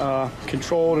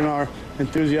controlled in our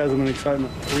enthusiasm and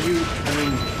excitement. Were you,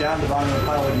 down the bottom of the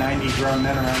pile with 90 grown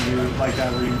men around you like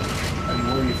that?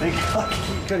 What were you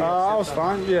thinking? I was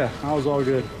fine. Yeah, I was all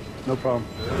good. No problem.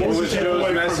 What was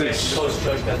Joe's message? Coach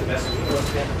got the message.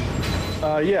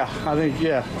 I think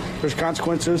there's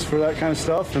consequences for that kind of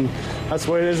stuff, and that's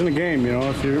the way it is in the game.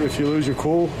 If you lose your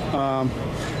cool,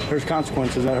 there's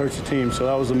consequences. That hurts the team. So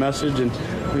that was the message, and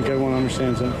I think everyone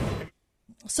understands that.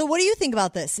 So what do you think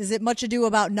about this? Is it much ado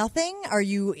about nothing? Are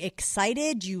you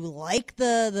excited? Do you like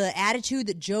the attitude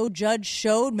that Joe Judge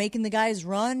showed, making the guys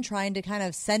run, trying to kind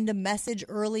of send a message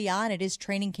early on? It is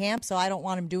training camp, so I don't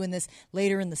want him doing this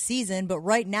later in the season. But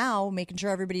right now, making sure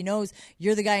everybody knows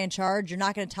you're the guy in charge. You're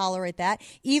not going to tolerate that,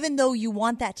 even though you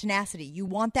want that tenacity. You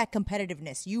want that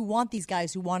competitiveness. You want these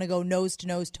guys who want to go nose to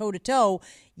nose, toe to toe.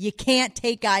 You can't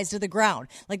take guys to the ground.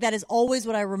 Like, that is always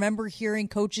what I remember hearing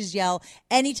coaches yell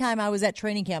anytime I was at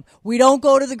training camp. We don't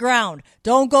go to the ground.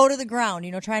 Don't go to the ground.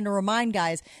 Trying to remind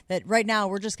guys that right now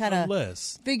we're just kind of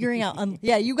figuring out.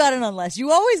 Yeah, you got an unless.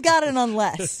 You always got an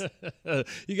unless.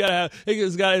 You got to have,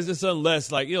 this guys, it's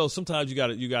unless, like, sometimes you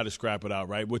got to scrap it out,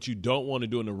 right? What you don't want to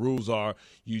do, and the rules are,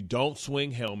 you don't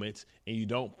swing helmets and you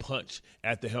don't punch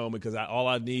at the helmet, because all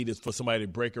I need is for somebody to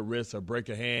break a wrist or break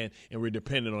a hand, and we're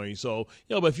dependent on you. So,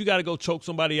 but if you got to go choke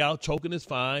somebody out, choking is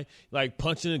fine. Like,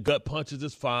 punching and gut punches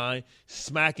is fine.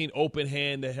 Smacking open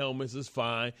hand the helmets is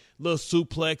fine. Little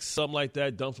suplex, something like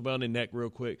that, dump somebody on the neck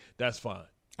real quick, that's fine.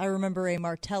 I remember a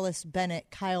Martellus Bennett,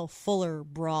 Kyle Fuller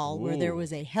brawl where there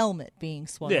was a helmet being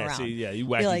swung around. You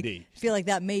wacky D. I feel like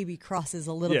that maybe crosses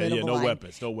a little bit of a line. No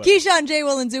weapons. Keyshawn, J.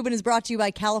 Will, and Zubin is brought to you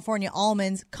by California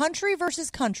Almonds. Country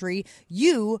versus country,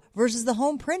 you versus the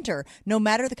home printer. No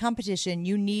matter the competition,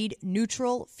 you need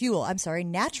natural fuel.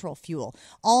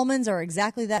 Almonds are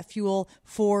exactly that fuel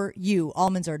for you.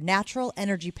 Almonds are natural,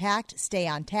 energy-packed, stay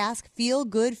on task,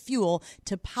 feel-good fuel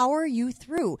to power you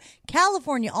through.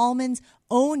 California Almonds,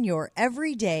 own your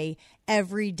everyday,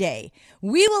 every day.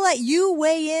 We will let you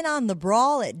weigh in on the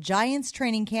brawl at Giants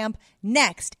training camp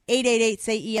next.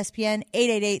 888-SAY-ESPN,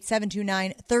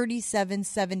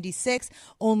 888-729-3776.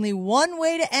 Only one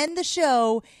way to end the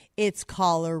show. It's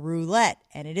Caller Roulette,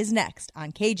 and it is next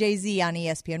on KJZ on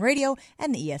ESPN Radio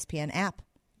and the ESPN app.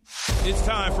 It's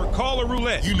time for Caller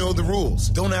Roulette. You know the rules.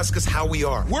 Don't ask us how we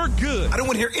are. We're good. I don't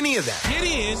want to hear any of that. Get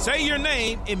in, say your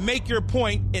name, and make your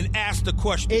point, and ask the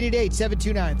question.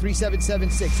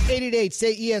 888-729-3776.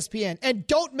 888-SAY-ESPN. And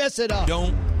don't mess it up.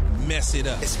 Don't mess it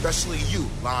up. Especially you,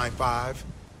 Line 5.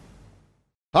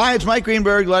 Hi, it's Mike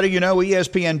Greenberg letting you know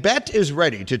ESPN Bet is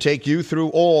ready to take you through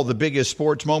all the biggest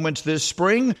sports moments this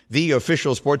spring. The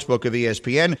official sportsbook of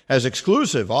ESPN has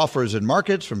exclusive offers and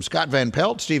markets from Scott Van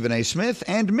Pelt, Stephen A. Smith,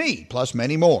 and me, plus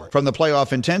many more. From the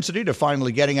playoff intensity to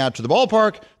finally getting out to the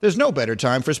ballpark, there's no better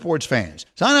time for sports fans.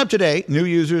 Sign up today. New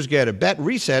users get a bet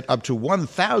reset up to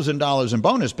 $1,000 in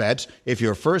bonus bets if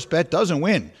your first bet doesn't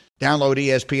win. Download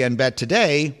ESPN Bet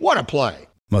today. What a play.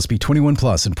 Must be 21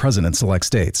 plus and present in select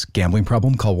states. Gambling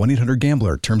problem? Call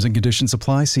 1-800-GAMBLER. Terms and conditions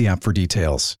apply. See app for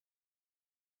details.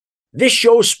 This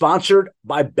show is sponsored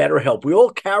by BetterHelp. We all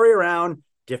carry around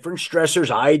different stressors.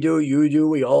 I do, you do,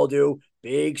 we all do,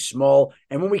 big, small.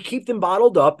 And when we keep them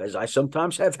bottled up, as I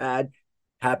sometimes have had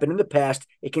happen in the past,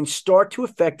 it can start to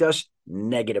affect us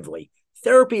negatively.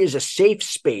 Therapy is a safe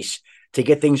space to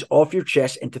get things off your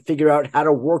chest and to figure out how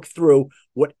to work through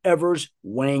whatever's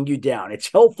weighing you down.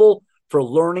 It's helpful for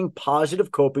learning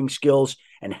positive coping skills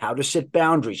and how to set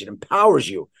boundaries. It empowers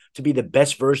you to be the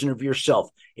best version of yourself.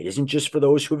 It isn't just for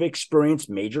those who have experienced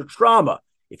major trauma.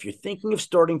 If you're thinking of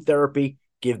starting therapy,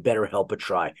 give BetterHelp a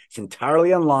try. It's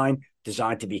entirely online,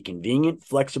 designed to be convenient,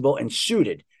 flexible, and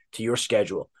suited to your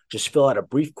schedule. Just fill out a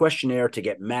brief questionnaire to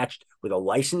get matched with a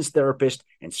licensed therapist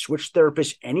and switch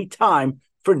therapists anytime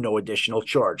for no additional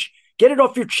charge. Get it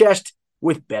off your chest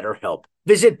with BetterHelp.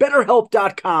 Visit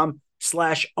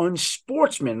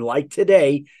BetterHelp.com/unsportsmanlike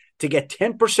today to get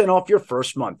 10% off your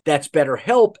first month. That's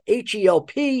BetterHelp,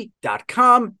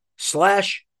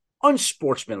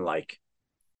 HELP.com/unsportsmanlike.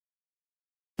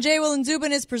 J. Will and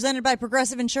Zubin is presented by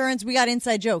Progressive Insurance. We got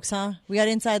inside jokes, huh? We got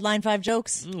inside Line 5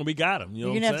 jokes? We got them. You're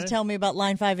going to have to tell me about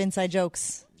Line 5 inside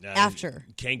jokes after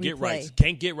Can't get rights.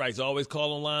 Can't get rights. Always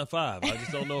call on Line 5. I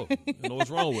just don't know. I don't know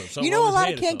what's wrong with him. You know a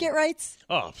lot of can't get rights?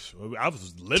 Oh, I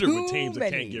was littered with teams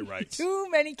that can't get rights. Too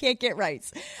many can't get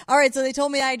rights. All right, so they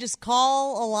told me I just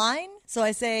call a line. So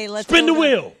I say, let's spin the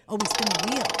wheel. Oh, we spin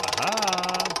the wheel.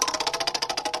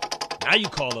 Now you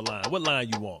call the line. What line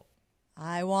you want?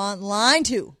 I want line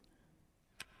 2.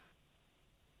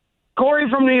 Corey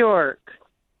from New York.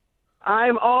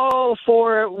 I'm all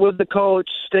for it with the coach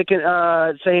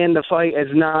saying the fight is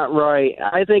not right.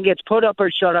 I think it's put up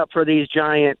or shut up for these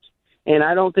Giants, and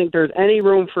I don't think there's any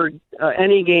room for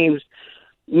any games.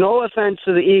 No offense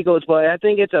to the Eagles, but I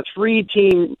think it's a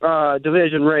 3-team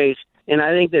division race, and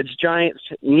I think that Giants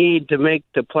need to make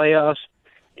the playoffs.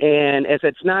 And if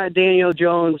it's not Daniel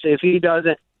Jones, if he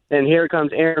doesn't, then here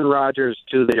comes Aaron Rodgers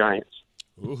to the Giants.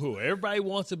 Ooh, everybody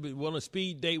wants a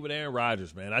speed date with Aaron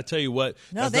Rodgers, man. I tell you what.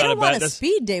 No, they don't want a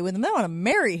speed date with him. They want to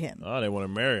marry him. Oh, they want to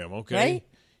marry him. Okay. Right?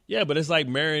 Yeah, but it's like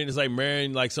marrying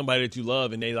like somebody that you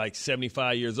love and they like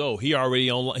 75 years old. He already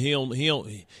on line. He on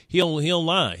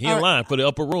line for the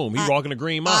upper room. He walking the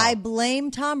green mile. I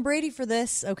blame Tom Brady for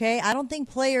this, okay? I don't think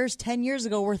players 10 years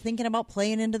ago were thinking about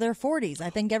playing into their 40s. I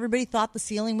think everybody thought the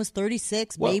ceiling was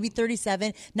 36, maybe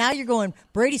 37. Now you're going,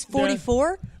 Brady's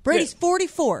 44? Yeah. Brady's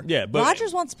 44. Yeah, but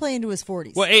Rodgers wants to play into his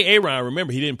 40s. Well, Aaron,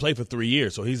 remember, he didn't play for 3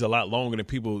 years, so he's a lot longer than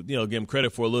people, give him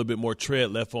credit for. A little bit more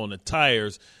tread left on the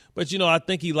tires. But, I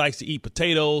think he likes to eat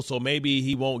potatoes, so maybe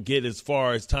he won't get as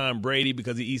far as Tom Brady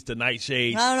because he eats the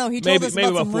nightshade. I don't know. He told us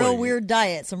about some real weird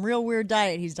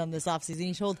diet he's done this offseason.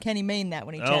 He told Kenny Mayne that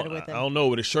when he chatted with him. I don't know,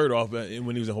 with his shirt off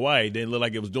when he was in Hawaii, it didn't look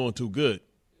like it was doing too good.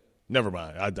 Never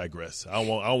mind. I digress. I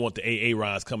don't want the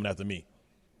Aaron's coming after me.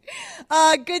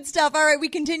 Good stuff. All right, we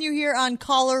continue here on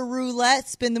Caller Roulette.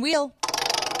 Spin the wheel.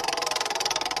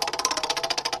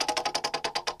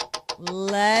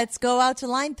 Let's go out to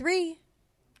line 3.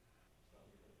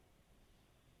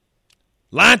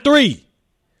 Line 3.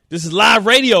 This is live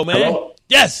radio, man. Hello?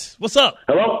 Yes. What's up?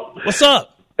 Hello? What's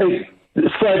up? Hey, this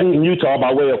is Fred in Utah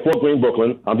by way of Fort Greene,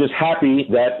 Brooklyn. I'm just happy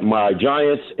that my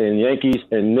Giants and Yankees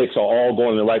and Knicks are all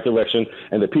going in the right direction,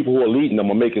 and the people who are leading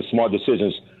them are making smart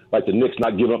decisions, like the Knicks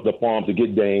not giving up the farm to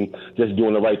get Dame, just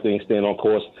doing the right thing, staying on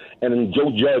course. And then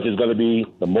Joe Judge is going to be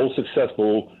the most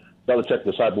successful Belichick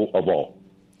disciple of all.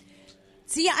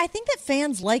 See, I think that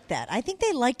fans like that. I think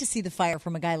they like to see the fire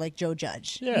from a guy like Joe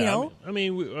Judge. Yeah,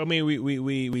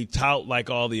 we tout like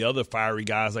all the other fiery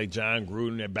guys like John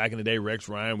Gruden and back in the day Rex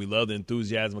Ryan. We love the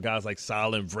enthusiasm of guys like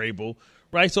Sal and Vrabel,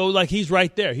 right? So like he's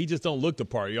right there. He just don't look the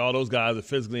part. All those guys are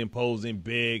physically imposing,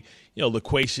 big,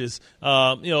 loquacious,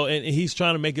 and he's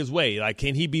trying to make his way. Like,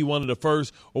 can he be one of the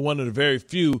first or one of the very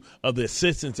few of the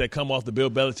assistants that come off the Bill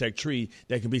Belichick tree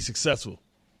that can be successful?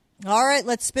 All right,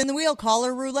 let's spin the wheel.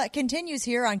 Caller Roulette continues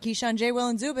here on Keyshawn, J. Will,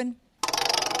 and Zubin.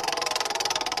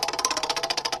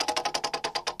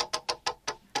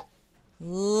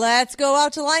 Let's go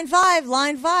out to line 5.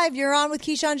 Line 5, you're on with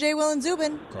Keyshawn, J. Will, and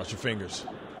Zubin. Cross your fingers.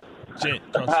 Cross your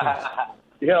fingers.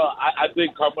 I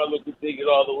think Carmelo can take it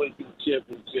all the way to the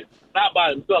championship. Not by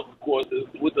himself, of course,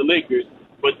 with the Lakers,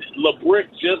 but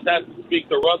LeBrick just has to speak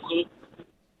to Russell.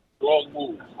 Wrong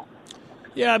move.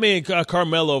 Yeah, I mean,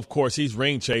 Carmelo, of course, he's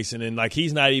ring chasing, and like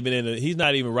he's not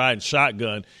even riding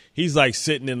shotgun. He's like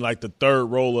sitting in like the third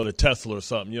row of the Tesla or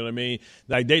something. You know what I mean?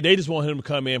 Like they just want him to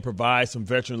come in, provide some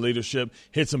veteran leadership,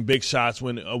 hit some big shots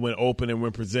when open and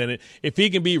when presented. If he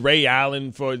can be Ray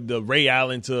Allen to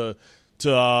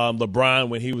LeBron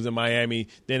when he was in Miami,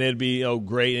 then it'd be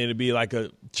great, and it'd be like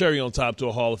a cherry on top to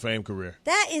a Hall of Fame career.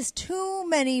 That is too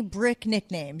many Brick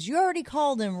nicknames. You already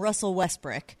called him Russell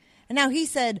Westbrook. And now he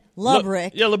said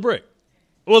LeBrick. Yeah, LeBrick.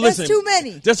 Well, that's listen, too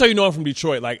many. That's how you know I'm from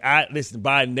Detroit. Like,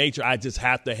 by nature, I just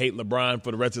have to hate LeBron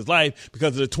for the rest of his life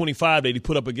because of the 25 that he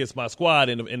put up against my squad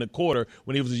in the quarter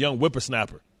when he was a young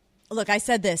whippersnapper. Look, I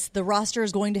said this. The roster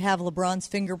is going to have LeBron's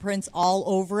fingerprints all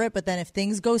over it, but then if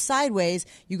things go sideways,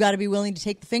 you got to be willing to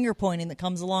take the finger pointing that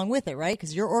comes along with it, right?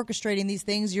 Because you're orchestrating these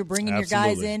things. You're bringing your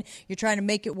guys in. You're trying to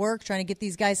make it work, trying to get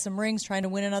these guys some rings, trying to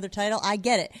win another title. I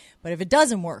get it. But if it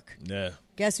doesn't work,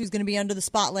 guess who's going to be under the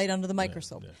spotlight, under the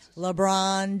microscope?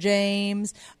 LeBron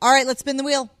James. All right, let's spin the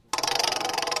wheel.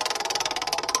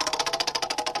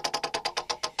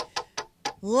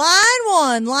 Line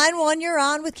one, you're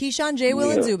on with Keyshawn, J. Will,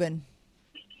 and Zubin.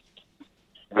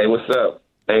 Hey, what's up?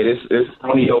 Hey, this is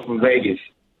Tonio from Vegas.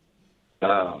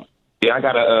 I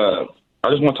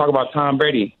just want to talk about Tom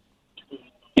Brady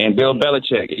and Bill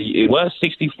Belichick. It was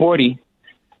 60-40,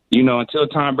 until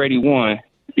Tom Brady won.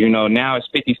 Now it's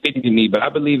 50-50 to me. But I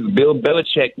believe if Bill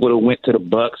Belichick would have went to the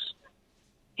Bucks,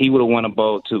 he would have won a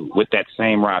bowl too with that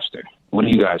same roster. What do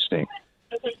you guys think?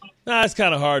 Nah, it's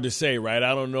kind of hard to say, right?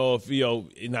 I don't know if,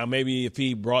 now maybe if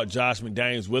he brought Josh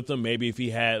McDaniels with him, maybe if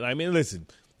he had, listen,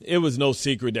 it was no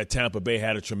secret that Tampa Bay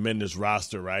had a tremendous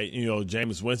roster, right?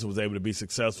 Jameis Winston was able to be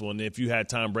successful, and if you had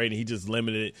Tom Brady, he just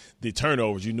limited the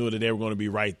turnovers. You knew that they were going to be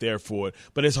right there for it.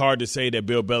 But it's hard to say that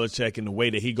Bill Belichick and the way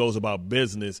that he goes about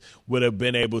business would have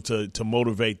been able to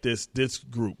motivate this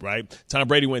group, right? Tom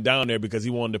Brady went down there because he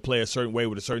wanted to play a certain way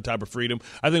with a certain type of freedom.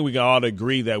 I think we can all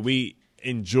agree that we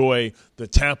enjoy the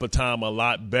Tampa time a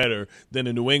lot better than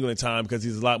the New England time because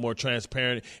he's a lot more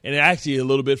transparent and actually a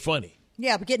little bit funny.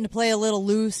 Yeah, but getting to play a little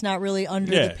loose, not really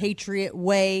under the Patriot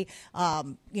way.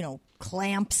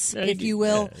 clamps, if you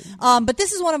will. But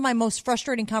this is one of my most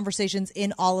frustrating conversations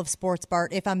in all of sports,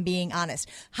 Bart, if I'm being honest.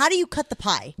 How do you cut the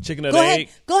pie? Chicken or the egg?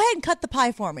 Go ahead and cut the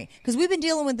pie for me, because we've been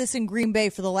dealing with this in Green Bay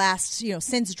for the last,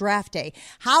 since draft day.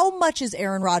 How much is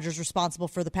Aaron Rodgers responsible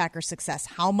for the Packers' success?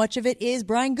 How much of it is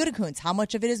Brian Gutekunst? How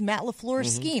much of it is Matt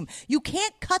LaFleur's scheme? You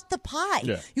can't cut the pie.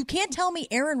 Yeah. You can't tell me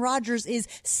Aaron Rodgers is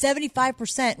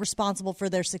 75% responsible for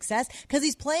their success, because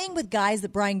he's playing with guys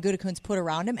that Brian Gutekunst put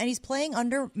around him, and he's playing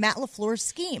under Matt LaFleur's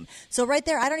scheme. So right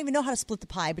there, I don't even know how to split the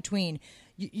pie between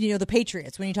the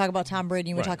Patriots when you talk about Tom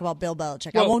Brady and we talk about Bill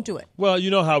Belichick. I won't do it. Well, you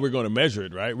know how we're going to measure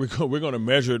it, right? We're going to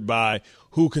measure it by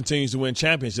who continues to win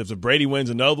championships. If Brady wins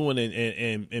another one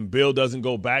and Bill doesn't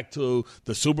go back to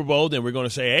the Super Bowl, then we're going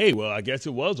to say, hey, well, I guess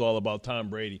it was all about Tom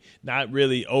Brady, not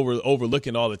really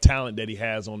overlooking all the talent that he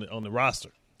has on the roster.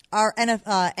 Our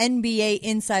NBA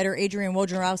insider, Adrian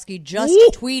Wojnarowski, just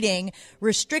tweeting,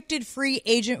 restricted free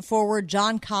agent forward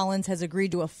John Collins has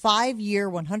agreed to a 5-year,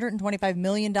 $125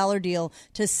 million deal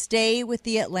to stay with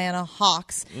the Atlanta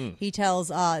Hawks. He tells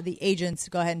the agents,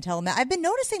 go ahead and tell them that. I've been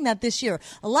noticing that this year.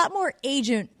 A lot more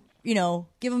agent, giving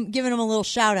them a little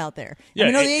shout out there. Yeah,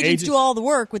 and we know the agents do all the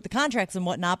work with the contracts and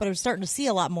whatnot, but I was starting to see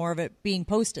a lot more of it being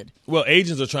posted. Well,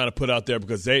 agents are trying to put out there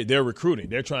because they're recruiting.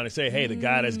 They're trying to say, hey, the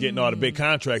guy that's getting all the big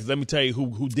contracts, let me tell you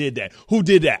who did that. Who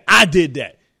did that? I did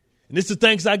that. And this is the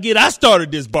thanks I get. I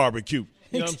started this barbecue.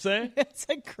 You know what I'm saying? That's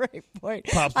a great point.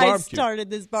 Pops Barbecue. I started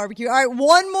this barbecue. All right,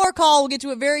 one more call. We'll get to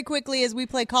it very quickly as we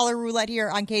play Caller Roulette here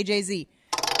on KJZ.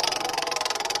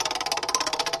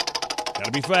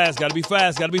 Gotta be fast. Go to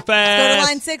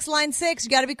line 6.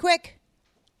 You gotta be quick.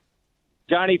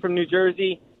 Johnny from New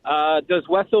Jersey. Does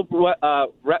Westbrook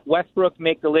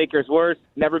make the Lakers worse?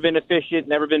 Never been efficient,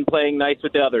 never been playing nice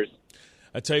with the others.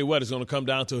 I tell you what, it's going to come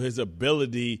down to his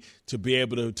ability to be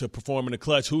able to perform in the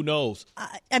clutch. Who knows?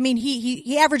 I mean,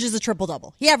 he averages a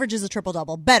triple-double.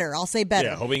 Better. I'll say better.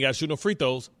 Yeah, hope he ain't got to shoot no free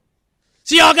throws.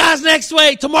 See y'all guys next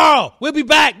week. Tomorrow. We'll be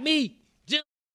back. Me.